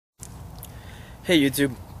Hey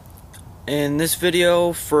YouTube, in this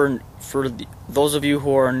video those of you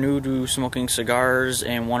who are new to smoking cigars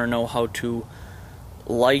and want to know how to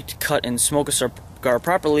light, cut, and smoke a cigar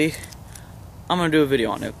properly, I'm going to do a video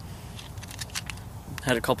on it.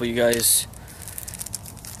 Had a couple of you guys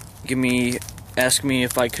ask me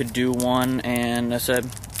if I could do one, and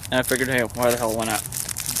I figured, hey, why the hell, why not?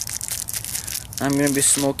 I'm going to be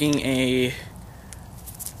smoking a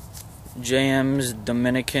JM's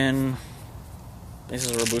Dominican. This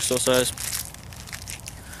is Robusto size.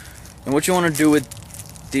 And what you want to do with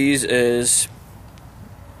these is,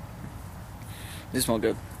 these smell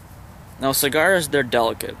good. Now cigars, they're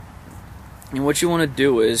delicate. And what you want to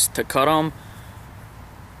do is, to cut them,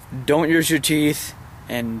 don't use your teeth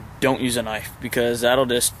and don't use a knife, because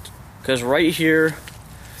because right here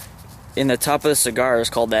in the top of the cigar is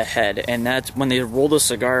called that head, and that's when they roll the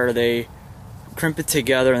cigar, they crimp it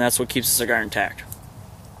together, and that's what keeps the cigar intact.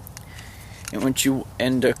 And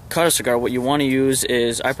to cut a cigar, what you want to use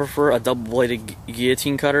is, I prefer a double-bladed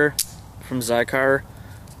guillotine cutter from cigar.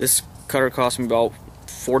 This cutter cost me about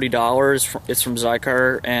 $40. It's from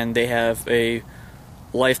cigar, and they have a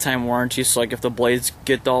lifetime warranty. So, like, if the blades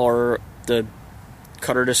get dull or the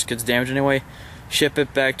cutter just gets damaged anyway, ship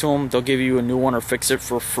it back to them. They'll give you a new one or fix it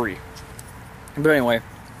for free. But anyway,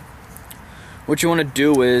 what you want to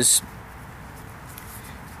do is,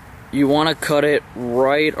 you want to cut it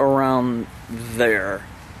right around there,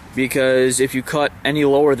 because if you cut any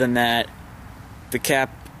lower than that, the cap,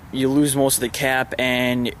 you lose most of the cap,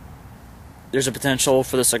 and there's a potential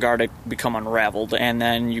for the cigar to become unraveled, and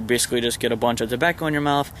then you basically just get a bunch of tobacco in your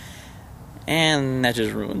mouth, and that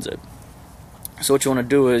just ruins it. So what you want to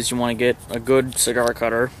do is, you want to get a good cigar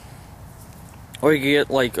cutter, or you can get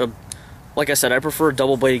like I said, I prefer a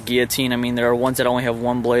double-bladed guillotine. I mean, there are ones that only have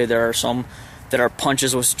one blade. There are some that are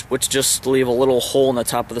punches which just leave a little hole in the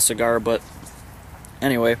top of the cigar. But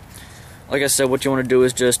anyway, like I said, what you want to do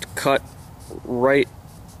is just cut right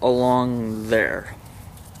along there,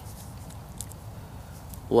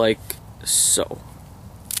 like so.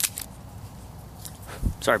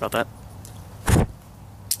 Sorry about that.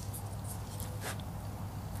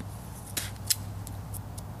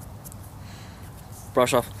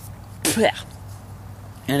 Brush off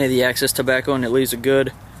any of the excess tobacco, and it leaves a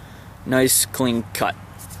good, nice, clean cut.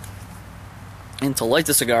 And to light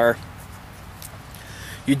the cigar,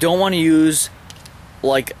 you don't want to use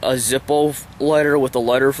like a Zippo lighter with a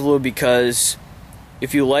lighter fluid, because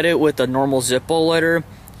if you light it with a normal Zippo lighter,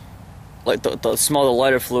 like the smell of the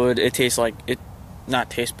lighter fluid, it tastes like it, not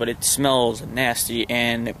taste, but it smells nasty.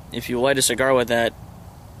 And if you light a cigar with that,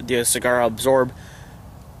 the cigar will absorb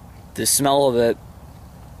the smell of it,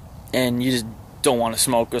 and you just don't want to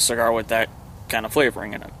smoke a cigar with that kind of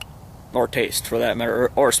flavoring in it, or taste for that matter,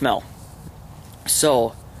 or smell.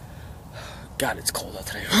 So, God, it's cold out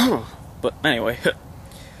today. But anyway,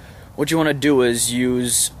 what you want to do is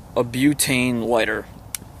use a butane lighter.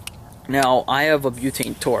 Now, I have a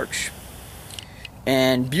butane torch,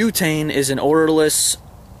 and butane is an odorless,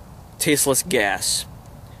 tasteless gas,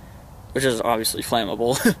 which is obviously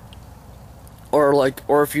flammable.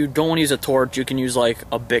 Or if you don't want to use a torch, you can use like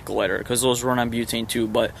a Bic lighter, because those run on butane too.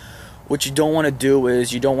 But what you don't want to do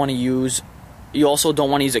is, you also don't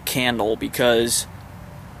want to use a candle, because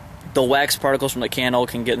the wax particles from the candle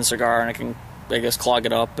can get in the cigar, and it can, I guess, clog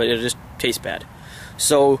it up, but it just tastes bad.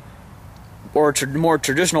 So, or a more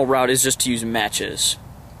traditional route is just to use matches.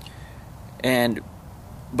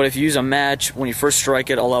 But if you use a match, when you first strike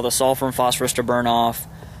it, allow the sulfur and phosphorus to burn off,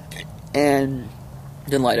 and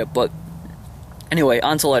then light it. But anyway,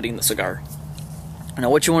 on to lighting the cigar. Now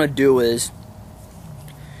what you want to do is,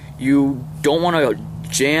 you don't want to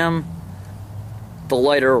jam the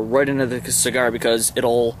lighter right into the cigar, because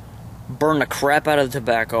it'll burn the crap out of the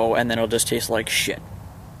tobacco, and then it'll just taste like shit.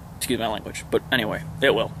 Excuse my language, but anyway,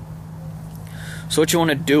 it will. So what you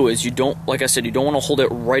want to do is, like I said, you don't want to hold it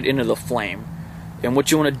right into the flame. And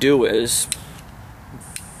what you want to do is,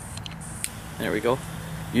 there we go,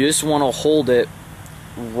 you just want to hold it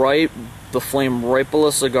the flame right below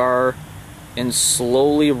the cigar, and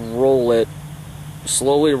slowly roll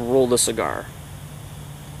the cigar.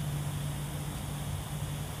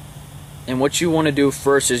 And what you want to do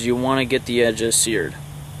first is, you want to get the edges seared.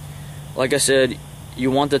 Like I said,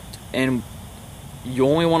 you only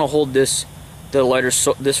want to hold the lighter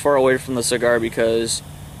this far away from the cigar, because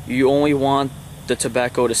you only want the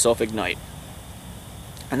tobacco to self-ignite,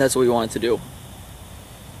 and that's what we wanted to do.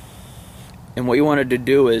 And what you wanted to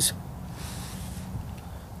do is,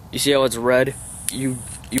 you see how it's red? You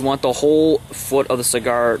want the whole foot of the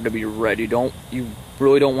cigar to be red. You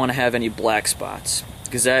really don't want to have any black spots,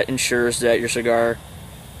 because that ensures that your cigar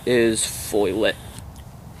is fully lit.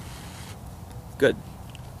 Good.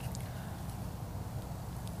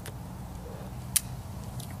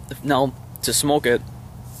 Now, to smoke it,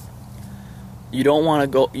 you don't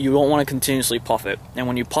want to continuously puff it. And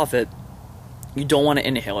when you puff it, you don't want to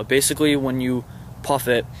inhale it. Basically, when you puff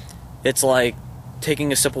it, it's like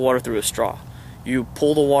taking a sip of water through a straw. You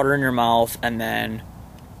pull the water in your mouth and then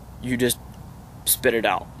you just spit it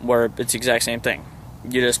out, where it's the exact same thing.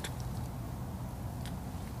 You just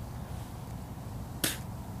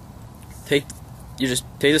take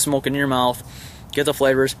the smoke in your mouth, get the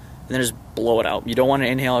flavors, and then just blow it out. You don't want to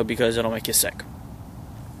inhale it because it'll make you sick.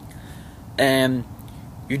 And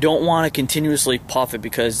you don't want to continuously puff it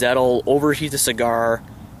because that'll overheat the cigar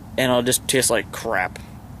and it'll just taste like crap.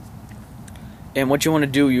 And what you want to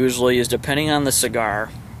do usually is, depending on the cigar,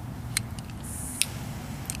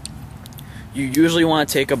 you usually want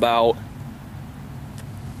to take about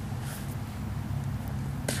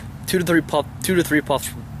 2 to 3 puffs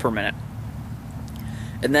per minute.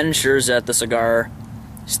 And that ensures that the cigar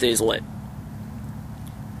stays lit.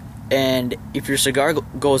 And if your cigar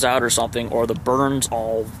goes out or something, or the burn's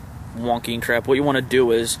all wonky and crap, what you want to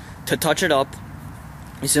do is, to touch it up,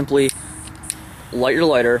 you simply light your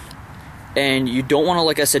lighter, and you don't want to,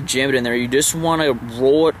 like I said, jam it in there. You just want to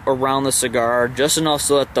roll it around the cigar just enough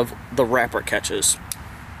so that the wrapper catches.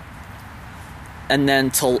 And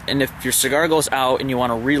then, and if your cigar goes out and you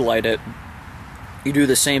want to relight it, you do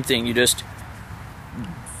the same thing. You just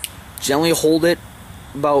gently hold it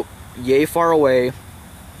about yay far away,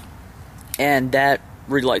 and that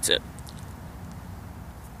relights it.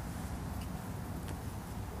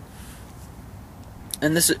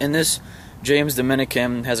 And this James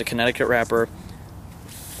Dominican has a Connecticut wrapper,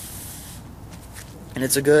 and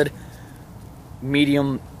it's a good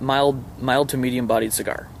mild to medium bodied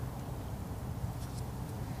cigar.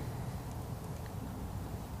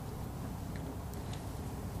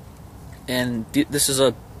 And this is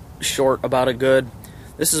about a good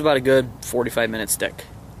 45-minute stick.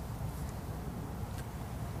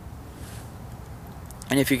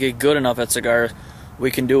 And if you get good enough at cigars, what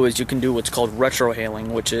you can do what's called retrohaling,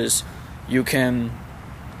 which is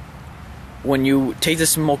when you take the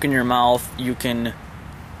smoke in your mouth, you can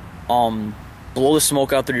blow the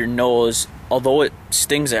smoke out through your nose, although it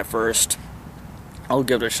stings at first. I'll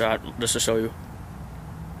give it a shot just to show you.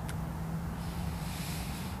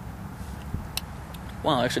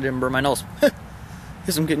 Wow, I actually didn't burn my nose.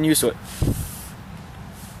 Guess I'm getting used to it.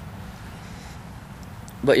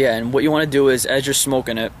 But yeah, and what you want to do is, as you're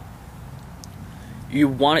smoking it, you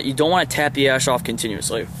don't want to tap the ash off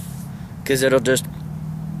continuously, because it'll just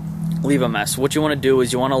leave a mess. What you want to do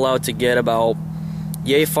is, you want to allow it to get about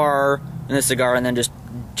yay far in the cigar, and then just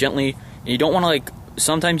gently. And you don't want to, like,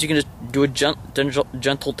 sometimes you can just do a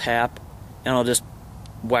gentle tap, and it'll just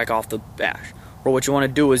whack off the ash. Or what you want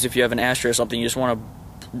to do is, if you have an ashtray or something, you just want to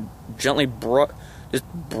gently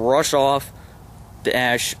brush off the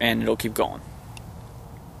ash, and it'll keep going.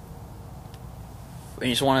 And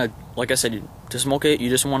you just want to, like I said, to smoke it, you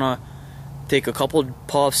just want to take a couple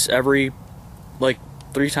puffs every,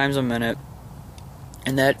 3 times a minute,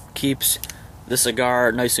 and that keeps the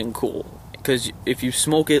cigar nice and cool. Because if you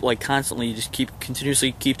smoke it constantly, you just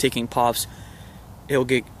continuously keep taking puffs, it'll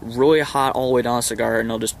get really hot all the way down the cigar, and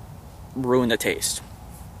it'll just ruin the taste.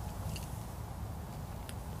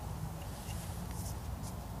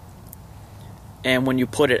 And when you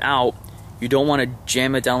put it out, you don't want to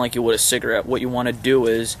jam it down like you would a cigarette. What you want to do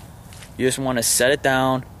is, you just want to set it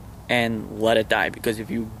down and let it die. Because if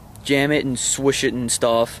you jam it and swish it and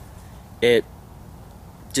stuff, it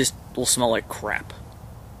just will smell like crap.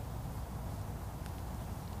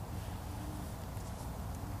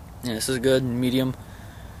 And this is good, medium.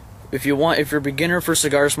 If you're a beginner for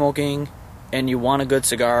cigar smoking and you want a good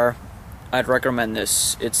cigar, I'd recommend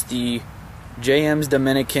this. It's the JM's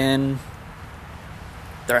Dominican.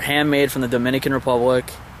 They're handmade from the Dominican Republic,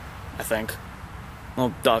 I think.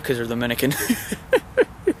 Well, duh, because they're Dominican.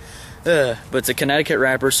 But it's a Connecticut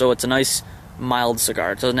wrapper, so it's a nice, mild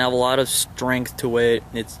cigar. It doesn't have a lot of strength to it.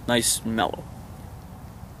 It's nice and mellow.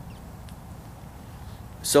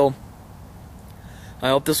 So, I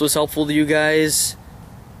hope this was helpful to you guys.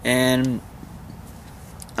 And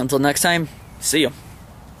until next time, see ya.